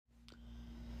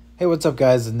Hey, what's up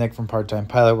guys? It's Nick from Part-Time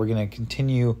Pilot. We're going to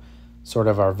continue sort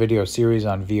of our video series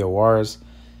on VORs.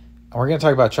 And we're going to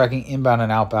talk about tracking inbound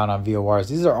and outbound on VORs.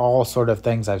 These are all sort of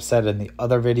things I've said in the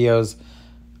other videos.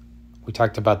 We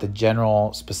talked about the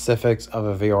general specifics of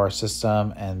a VOR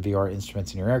system and VOR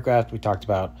instruments in your aircraft. We talked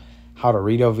about how to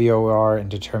read a VOR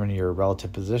and determine your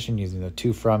relative position using the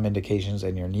to from indications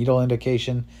and your needle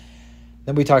indication.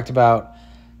 Then we talked about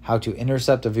how to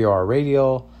intercept a VOR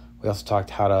radial. We also talked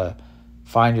how to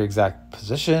find your exact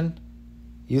position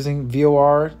using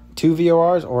VOR, two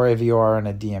VORs or a VOR and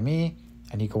a DME.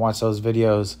 And you can watch those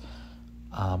videos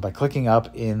by clicking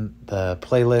up in the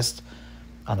playlist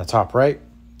on the top right.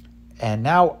 And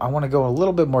now I want to go a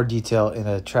little bit more detail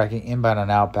into tracking inbound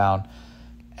and outbound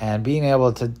and being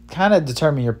able to kind of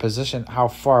determine your position, how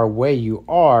far away you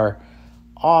are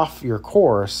off your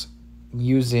course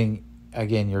using,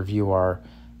 again, your VOR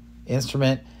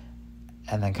instrument,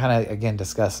 and then kind of, again,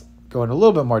 go into a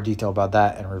little bit more detail about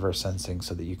that and reverse sensing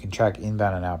so that you can track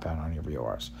inbound and outbound on your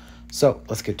VORs. So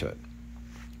let's get to it.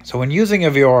 So when using a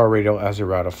VOR radial as your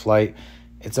route of flight,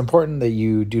 it's important that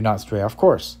you do not stray off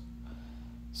course.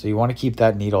 So you want to keep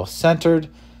that needle centered,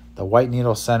 the white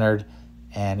needle centered,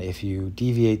 and if you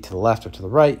deviate to the left or to the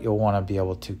right, you'll want to be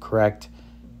able to correct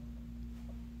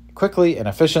quickly and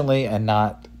efficiently and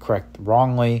not correct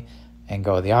wrongly and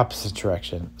go the opposite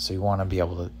direction. So you want to be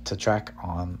able to track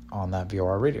on that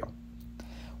VOR radial.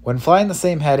 When flying the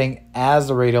same heading as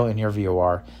the radial in your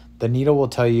VOR, the needle will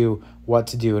tell you what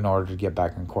to do in order to get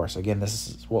back on course. Again, this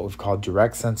is what we've called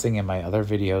direct sensing in my other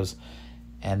videos.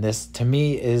 And this, to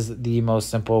me, is the most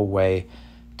simple way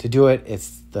to do it.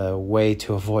 It's the way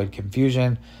to avoid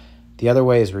confusion. The other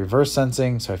way is reverse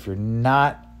sensing. So if you're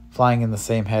not flying in the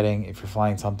same heading, if you're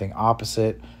flying something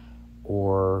opposite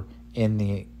or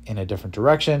in a different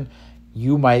direction,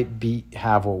 you might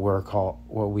have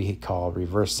what we call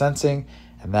reverse sensing.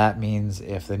 And that means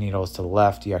if the needle is to the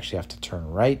left, you actually have to turn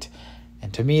right.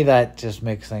 And to me, that just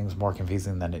makes things more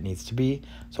confusing than it needs to be.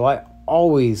 So I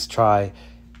always try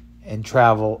and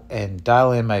travel and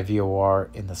dial in my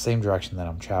VOR in the same direction that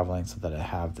I'm traveling so that I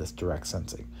have this direct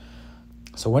sensing.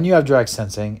 So when you have direct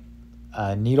sensing,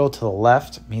 a needle to the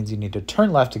left means you need to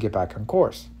turn left to get back on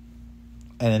course.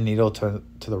 And a needle to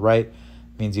the right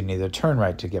means you need to turn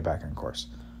right to get back on course.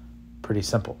 Pretty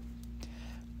simple.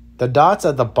 The dots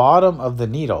at the bottom of the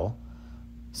needle,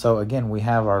 so again, we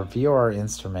have our VOR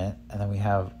instrument, and then we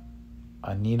have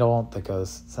a needle that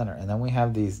goes center, and then we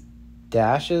have these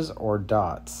dashes or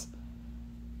dots.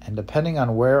 And depending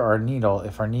on where our needle,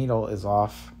 if our needle is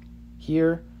off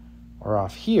here or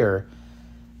off here,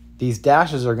 these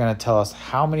dashes are going to tell us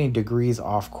how many degrees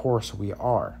off course we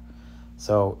are.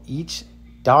 So each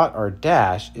dot or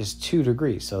dash is 2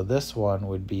 degrees. So this one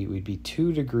would be, we'd be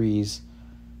 2 degrees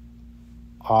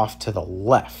off to the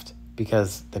left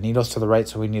because the needle's to the right,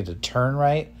 so we need to turn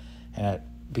right. And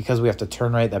because we have to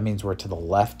turn right, that means we're to the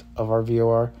left of our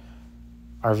VOR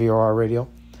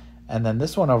radial. And then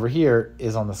this one over here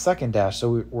is on the second dash,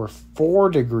 so we're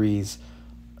 4 degrees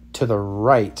to the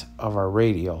right of our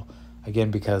radial.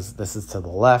 Again, because this is to the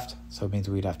left, so it means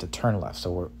we'd have to turn left.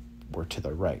 So we're to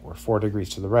the right. We're 4 degrees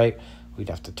to the right. We'd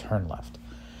have to turn left.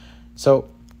 So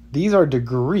these are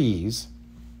degrees.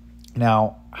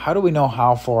 Now, how do we know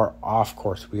how far off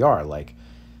course we are? Like,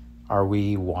 are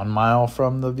we 1 mile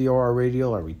from the VOR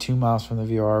radial? Are we 2 miles from the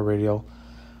VOR radial?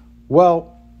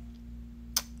 Well,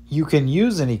 you can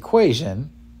use an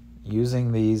equation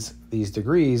using these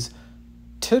degrees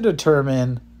to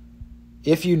determine,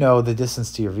 if you know the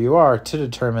distance to your VOR, to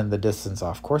determine the distance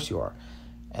off course you are.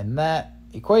 And that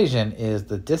equation is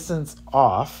the distance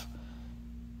off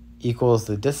equals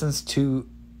the distance to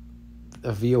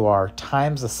the VOR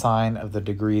times the sine of the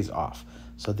degrees off.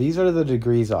 So these are the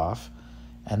degrees off.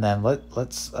 And then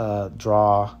let's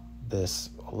draw this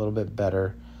a little bit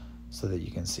better so that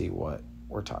you can see what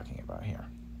we're talking about here.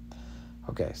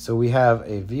 Okay, so we have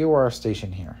a VOR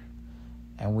station here,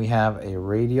 and we have a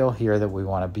radial here that we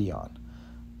want to be on.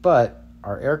 But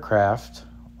our aircraft,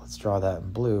 let's draw that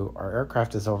in blue, our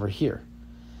aircraft is over here.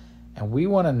 And we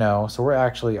want to know, so we're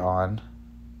actually on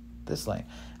this lane.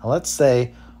 And let's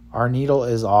say our needle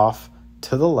is off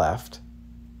to the left,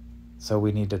 so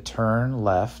we need to turn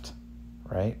left,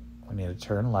 right? We need to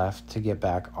turn left to get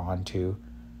back onto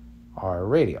our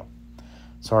radial.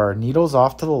 So our needle's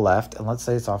off to the left, and let's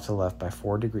say it's off to the left by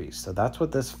 4 degrees. So that's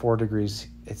what this 4 degrees,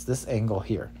 it's this angle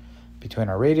here between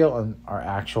our radial and our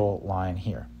actual line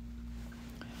here.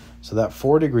 So that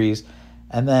 4 degrees,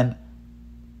 and then,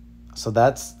 so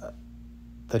that's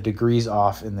the degrees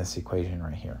off in this equation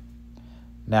right here.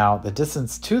 Now, the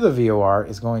distance to the VOR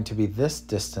is going to be this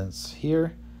distance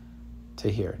here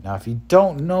to here. Now, if you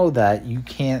don't know that, you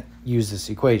can't use this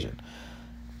equation.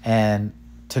 And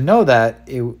to know that,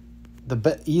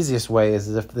 the easiest way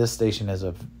is if this station is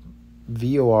a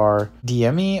VOR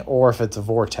DME or if it's a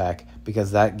VORTEC,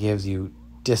 because that gives you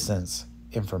distance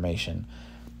information.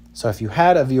 So if you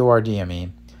had a VOR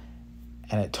DME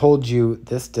and it told you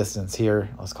this distance here,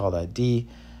 let's call that D,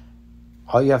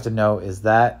 all you have to know is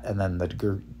that and then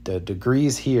the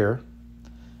degrees here.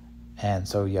 And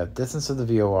so you have distance of the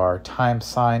VOR times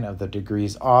sine of the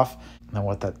degrees off. And then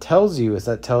what that tells you is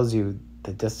that tells you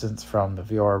the distance from the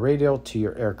VOR radial to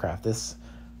your aircraft. This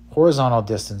horizontal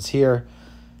distance here,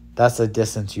 that's the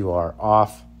distance you are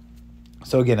off.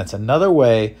 So again, it's another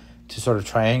way to sort of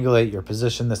triangulate your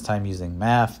position, this time using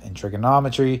math and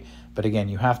trigonometry. But again,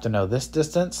 you have to know this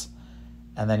distance,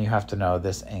 and then you have to know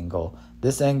this angle.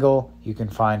 This angle you can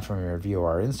find from your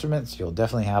VOR instruments. You'll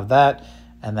definitely have that.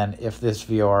 And then if this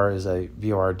VOR is a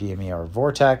VOR DME or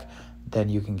VORTEC, then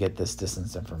you can get this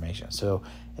distance information. So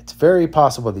it's very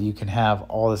possible that you can have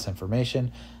all this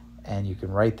information and you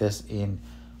can write this in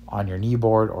on your knee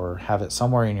board or have it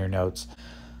somewhere in your notes.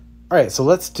 All right, so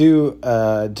let's do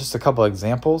just a couple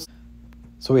examples.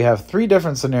 So we have 3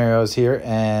 different scenarios here,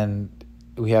 and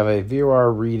we have a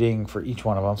VOR reading for each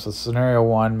one of them. So scenario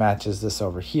 1 matches this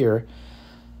over here.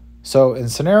 So in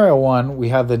scenario 1, we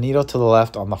have the needle to the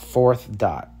left on the 4th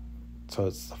dot. So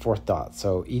it's the 4th dot.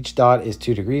 So each dot is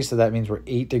 2 degrees, so that means we're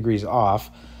 8 degrees off.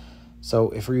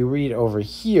 So if we read over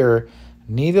here,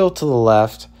 needle to the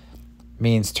left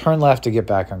means turn left to get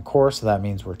back on course, so that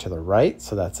means we're to the right.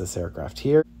 So that's this aircraft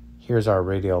here. Here's our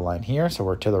radial line here, so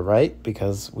we're to the right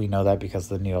because we know that because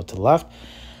of the needle to the left.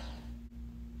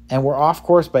 And we're off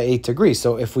course by 8 degrees.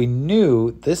 So if we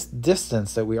knew this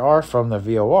distance that we are from the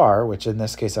VOR, which in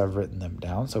this case I've written them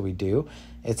down, so we do,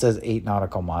 it says 8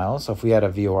 nautical miles. So if we had a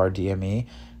VOR DME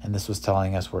and this was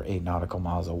telling us we're 8 nautical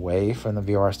miles away from the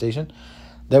VOR station,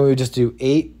 then we would just do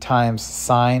 8 times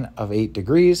sine of 8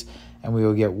 degrees, and we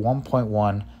will get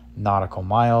 1.1 nautical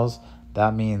miles.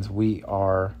 That means we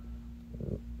are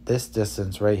this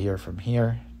distance right here from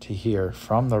here to here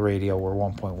from the radial, we're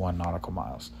 1.1 nautical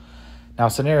miles. Now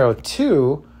scenario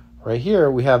 2, right here,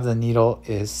 we have the needle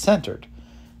is centered.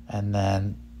 And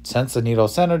then since the needle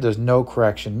is centered, there's no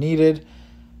correction needed.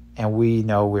 And we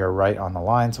know we are right on the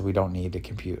line, so we don't need to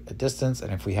compute a distance.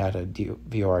 And if we had a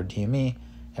VOR DME,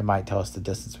 it might tell us the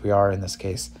distance we are. In this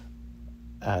case,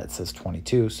 it says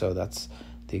 22, so that's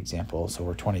the example. So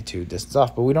we're 22 distance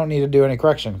off, but we don't need to do any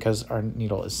correction because our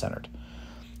needle is centered.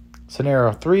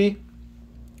 Scenario 3,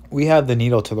 we have the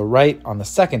needle to the right on the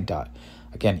 2nd dot.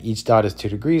 Again, each dot is 2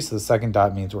 degrees, so the 2nd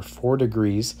dot means we're 4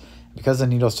 degrees. Because the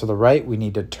needle's to the right, we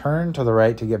need to turn to the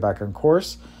right to get back on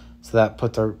course. So that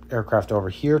puts our aircraft over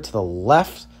here to the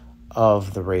left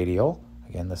of the radial.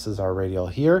 Again, this is our radial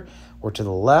here. We're to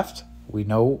the left. We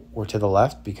know we're to the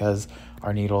left because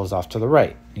our needle is off to the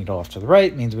right. Needle off to the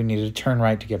right means we need to turn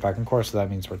right to get back on course, so that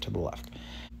means we're to the left.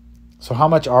 So how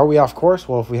much are we off course?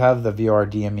 Well, if we have the VOR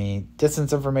DME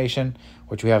distance information,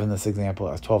 which we have in this example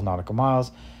as 12 nautical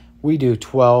miles, we do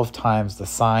 12 times the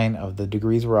sine of the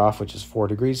degrees we're off, which is 4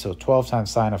 degrees. So 12 times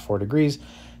sine of 4 degrees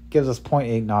gives us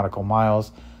 0.8 nautical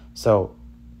miles. So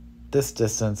this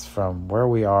distance from where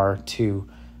we are to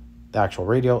the actual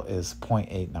radial is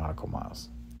 0.8 nautical miles.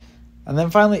 And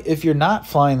then finally, if you're not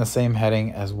flying the same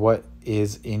heading as what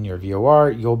is in your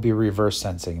VOR, you'll be reverse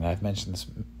sensing. And I've mentioned this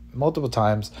multiple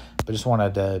times, but just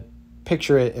wanted to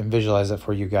picture it and visualize it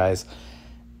for you guys.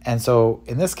 And so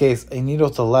in this case, a needle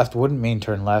to the left wouldn't mean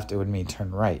turn left, it would mean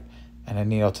turn right. And a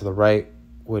needle to the right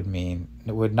would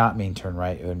not mean turn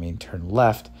right, it would mean turn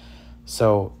left.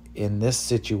 So in this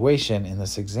situation, in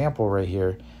this example right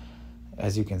here,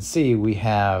 as you can see, we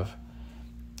have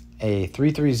a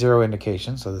 330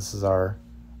 indication. So this is our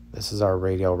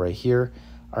radial right here.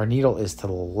 Our needle is to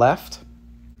the left.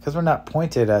 Because we're not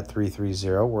pointed at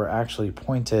 330, we're actually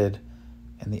pointed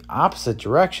in the opposite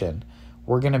direction.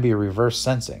 We're going to be reverse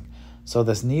sensing. So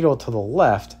this needle to the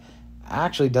left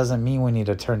actually doesn't mean we need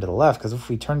to turn to the left, because if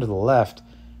we turn to the left,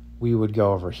 we would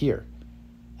go over here.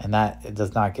 And that it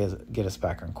does not get us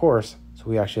back on course. So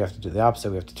we actually have to do the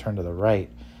opposite. We have to turn to the right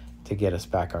to get us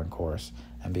back on course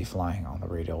and be flying on the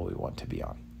radial we want to be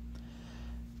on.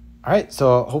 All right,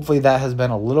 so hopefully that has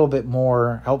been a little bit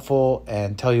more helpful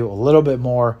and tell you a little bit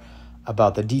more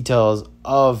about the details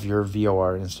of your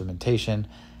VOR instrumentation,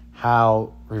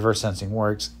 how reverse sensing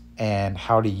works, and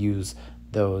how to use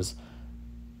those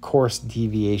course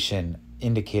deviation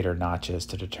indicator notches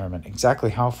to determine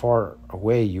exactly how far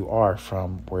away you are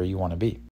from where you want to be.